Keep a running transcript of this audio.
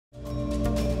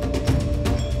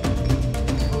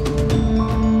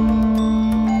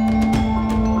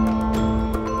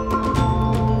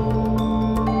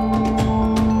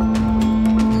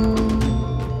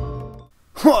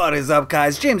What is up,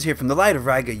 guys? James here from the Light of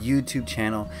Riga YouTube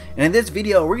channel, and in this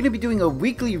video we're going to be doing a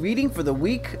weekly reading for the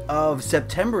week of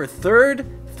September 3rd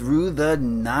through the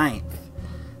 9th.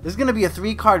 This is going to be a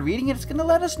 3-card reading, and it's going to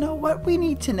let us know what we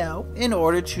need to know in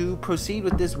order to proceed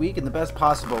with this week in the best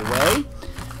possible way.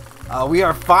 We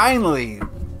are finally,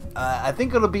 I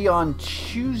think it'll be on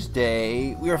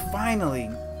Tuesday, we are finally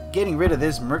getting rid of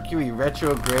this Mercury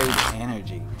Retrograde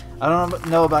energy. I don't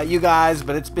know about you guys,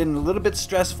 but it's been a little bit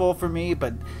stressful for me,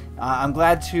 but I'm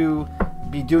glad to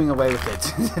be doing away with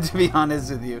it, to be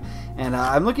honest with you. And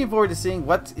I'm looking forward to seeing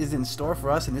what is in store for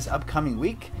us in this upcoming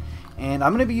week. And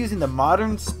I'm going to be using the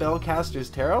Modern Spellcaster's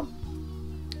Tarot.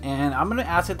 And I'm going to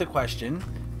ask it the question,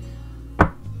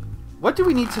 what do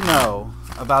we need to know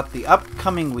about the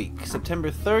upcoming week, September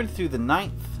 3rd through the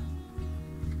 9th,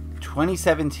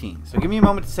 2017? So give me a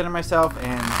moment to center myself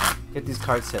and get these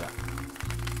cards set up.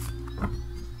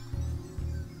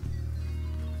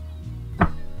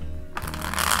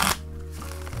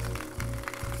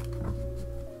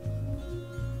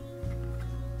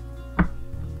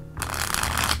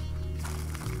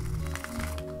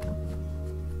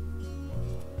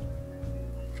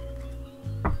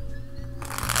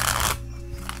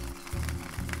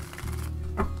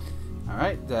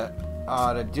 Alright, that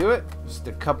ought to do it. Just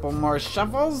a couple more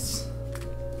shuffles.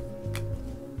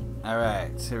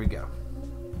 Alright, here we go.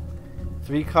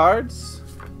 3 cards.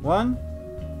 1,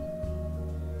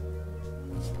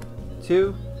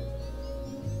 2,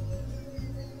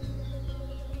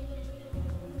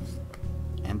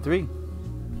 and 3.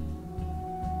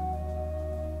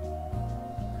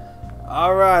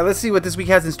 Alright, let's see what this week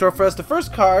has in store for us. The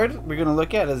first card we're going to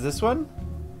look at is this one.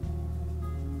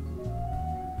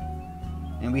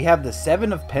 And we have the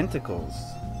 7 of Pentacles.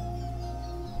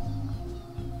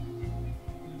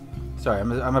 Sorry,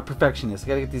 I'm a perfectionist. I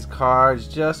gotta get these cards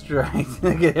just right.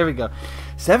 Okay, here we go.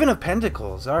 7 of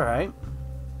Pentacles. All right.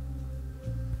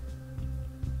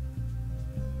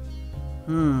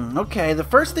 Okay, the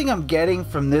first thing I'm getting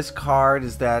from this card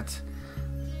is that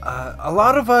a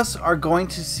lot of us are going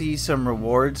to see some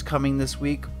rewards coming this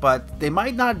week, but they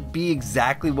might not be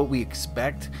exactly what we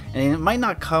expect, and it might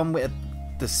not come with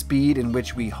the speed in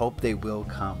which we hope they will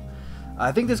come.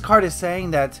 I think this card is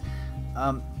saying that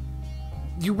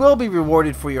you will be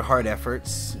rewarded for your hard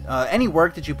efforts. Any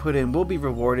work that you put in will be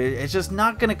rewarded. It's just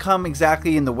not going to come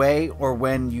exactly in the way or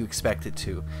when you expect it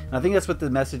to. And I think that's what the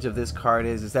message of this card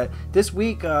is that this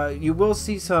week you will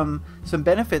see some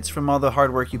benefits from all the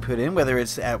hard work you put in, whether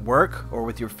it's at work or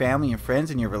with your family and friends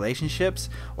and your relationships,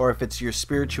 or if it's your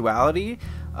spirituality.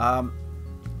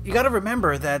 You got to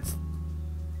remember that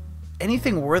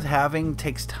anything worth having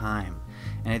takes time,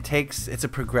 and it's a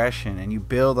progression, and you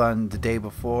build on the day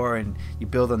before, and you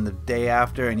build on the day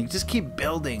after, and you just keep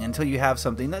building until you have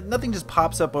something. Nothing just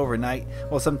pops up overnight.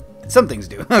 Well, some things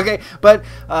do, okay, but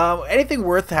anything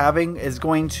worth having is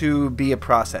going to be a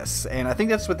process, and I think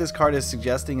that's what this card is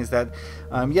suggesting, is that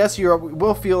yes, you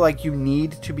will feel like you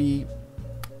need to be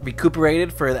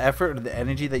recuperated for the effort or the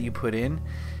energy that you put in.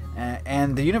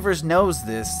 And the universe knows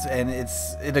this, and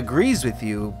it agrees with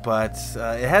you, but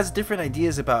it has different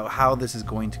ideas about how this is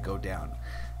going to go down.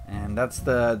 And that's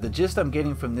the gist I'm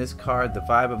getting from this card. The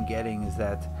vibe I'm getting is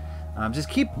that just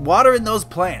keep watering those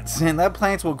plants, and that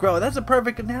plants will grow. That's a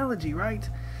perfect analogy, right?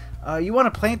 You want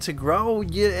a plant to grow,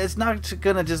 it's not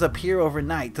gonna just appear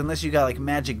overnight unless you got like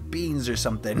magic beans or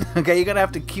something. Okay, you're gonna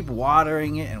have to keep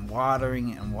watering it and watering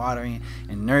it and watering it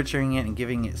and nurturing it and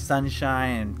giving it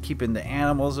sunshine and keeping the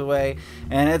animals away.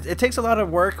 And it takes a lot of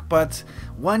work, but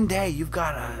one day you've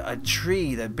got a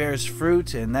tree that bears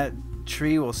fruit, and that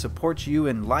tree will support you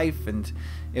in life. And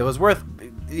it was worth,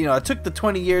 it took the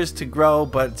 20 years to grow,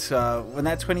 but when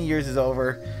that 20 years is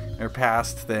over or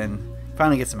past, then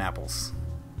finally get some apples.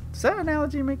 Does that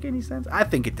analogy make any sense? I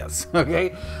think it does.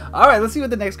 Okay. All right. Let's see what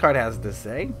the next card has to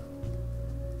say.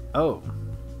 Oh.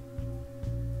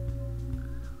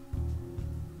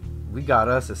 We got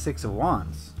us a 6 of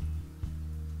Wands.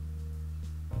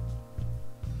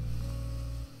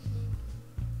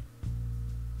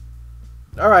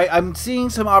 All right. I'm seeing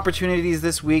some opportunities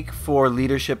this week for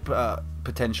leadership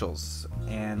potentials.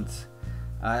 And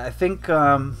I think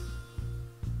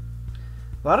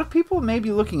a lot of people may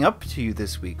be looking up to you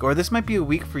this week, or this might be a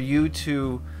week for you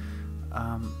to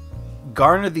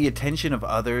garner the attention of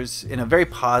others in a very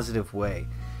positive way.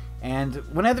 And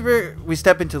whenever we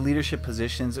step into leadership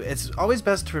positions, it's always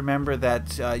best to remember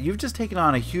that you've just taken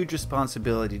on a huge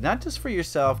responsibility, not just for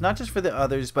yourself, not just for the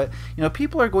others, but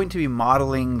people are going to be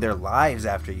modeling their lives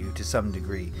after you to some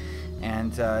degree.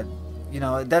 And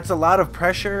that's a lot of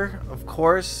pressure, of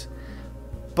course,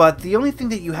 but the only thing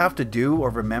that you have to do or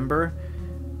remember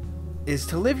is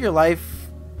to live your life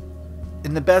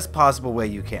in the best possible way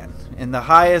you can, in the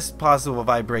highest possible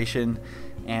vibration,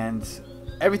 and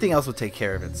everything else will take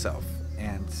care of itself.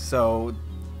 And so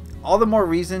all the more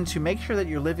reason to make sure that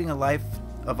you're living a life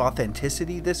of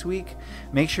authenticity this week.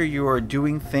 Make sure you are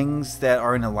doing things that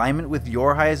are in alignment with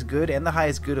your highest good and the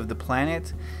highest good of the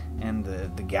planet and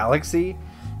the galaxy.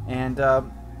 And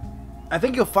I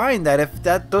think you'll find that if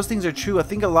those things are true, I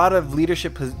think a lot of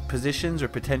leadership positions or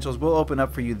potentials will open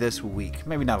up for you this week.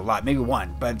 Maybe not a lot, maybe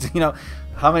one, but you know,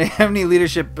 how many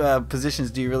leadership positions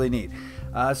do you really need?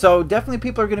 So definitely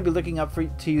people are going to be looking up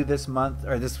to you this month,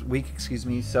 or this week, excuse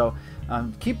me. So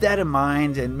keep that in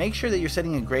mind and make sure that you're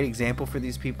setting a great example for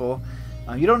these people.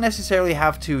 You don't necessarily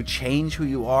have to change who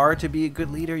you are to be a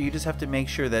good leader. You just have to make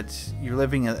sure that you're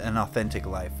living an authentic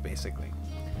life, basically.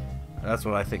 That's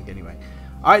what I think anyway.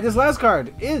 Alright, this last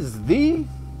card is the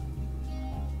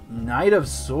Knight of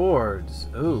Swords.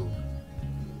 Ooh.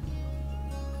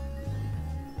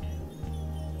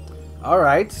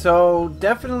 Alright, so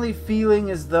definitely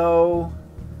feeling as though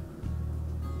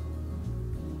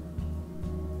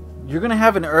you're going to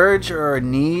have an urge or a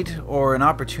need or an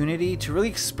opportunity to really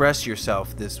express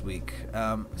yourself this week.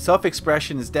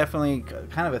 Self-expression is definitely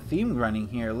kind of a theme running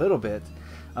here a little bit.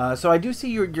 So I do see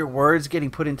your words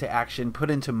getting put into action, put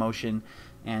into motion,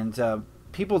 and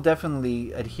people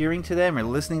definitely adhering to them or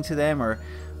listening to them, or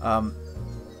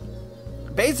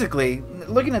basically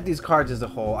looking at these cards as a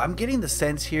whole, I'm getting the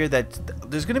sense here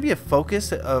that there's going to be a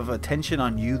focus of attention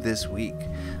on you this week.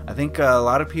 I think a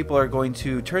lot of people are going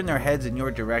to turn their heads in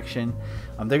your direction.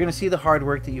 They're going to see the hard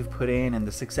work that you've put in and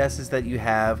the successes that you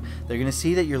have. They're going to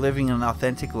see that you're living an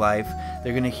authentic life.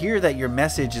 They're going to hear that your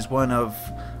message is one of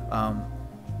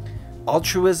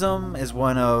altruism, is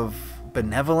one of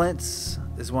benevolence,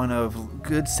 is one of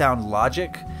good sound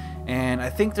logic. And I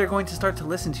think they're going to start to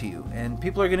listen to you, and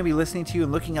people are going to be listening to you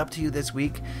and looking up to you this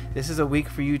week. This is a week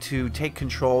for you to take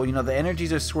control. You know, the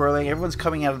energies are swirling. Everyone's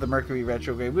coming out of the Mercury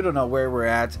Retrograde. We don't know where we're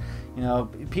at. You know,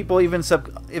 people even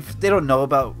if they don't know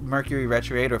about Mercury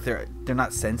Retrograde, or if they're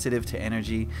not sensitive to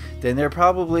energy, then they're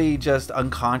probably just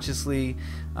unconsciously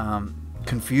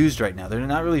confused right now. They're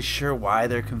not really sure why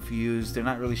they're confused. They're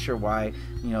not really sure why,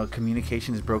 you know,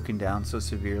 communication is broken down so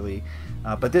severely.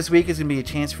 But this week is going to be a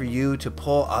chance for you to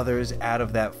pull others out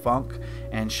of that funk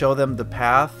and show them the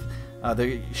path.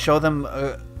 Show them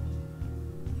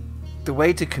the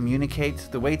way to communicate,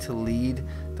 the way to lead,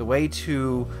 the way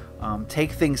to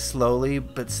take things slowly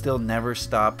but still never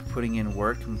stop putting in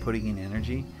work and putting in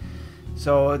energy.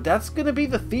 So that's going to be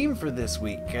the theme for this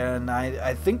week, and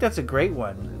I think that's a great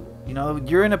one. You know,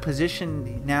 you're in a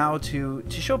position now to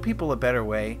show people a better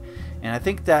way, and I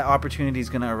think that opportunity is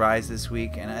going to arise this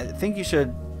week, and I think you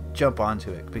should jump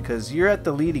onto it because you're at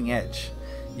the leading edge.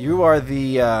 You are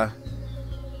the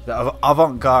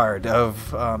avant-garde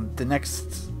of the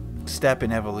next step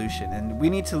in evolution, and we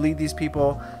need to lead these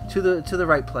people to the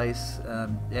right place.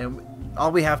 And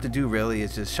all we have to do really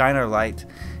is just shine our light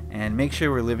and make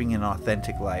sure we're living an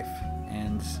authentic life,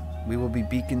 and we will be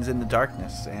beacons in the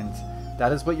darkness. And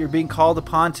that is what you're being called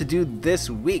upon to do this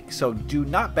week. So do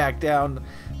not back down.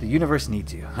 The universe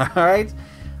needs you.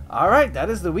 All right. That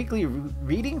is the weekly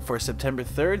reading for September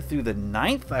 3rd through the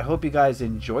 9th. I hope you guys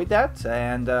enjoyed that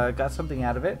and got something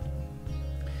out of it.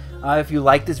 If you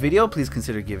like this video, please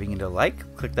consider giving it a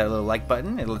like. Click that little like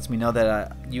button. It lets me know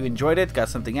that you enjoyed it, got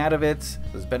something out of it,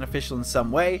 was beneficial in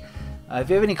some way. If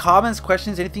you have any comments,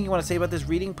 questions, anything you want to say about this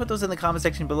reading, put those in the comment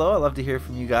section below. I'd love to hear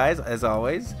from you guys, as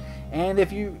always. And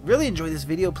if you really enjoyed this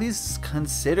video, please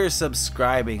consider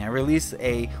subscribing. I release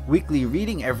a weekly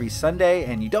reading every Sunday,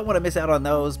 and you don't want to miss out on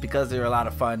those because they're a lot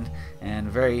of fun and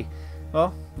very,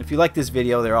 well, if you like this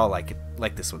video, they're all like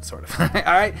this one, sort of.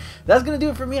 Alright, that's going to do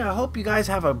it for me. I hope you guys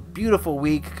have a beautiful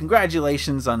week.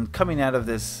 Congratulations on coming out of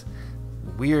this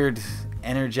weird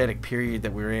energetic period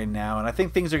that we're in now, and I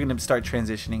think things are going to start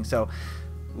transitioning, so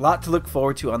a lot to look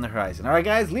forward to on the horizon. Alright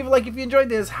guys, leave a like if you enjoyed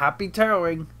this. Happy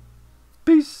taroting.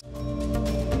 Peace.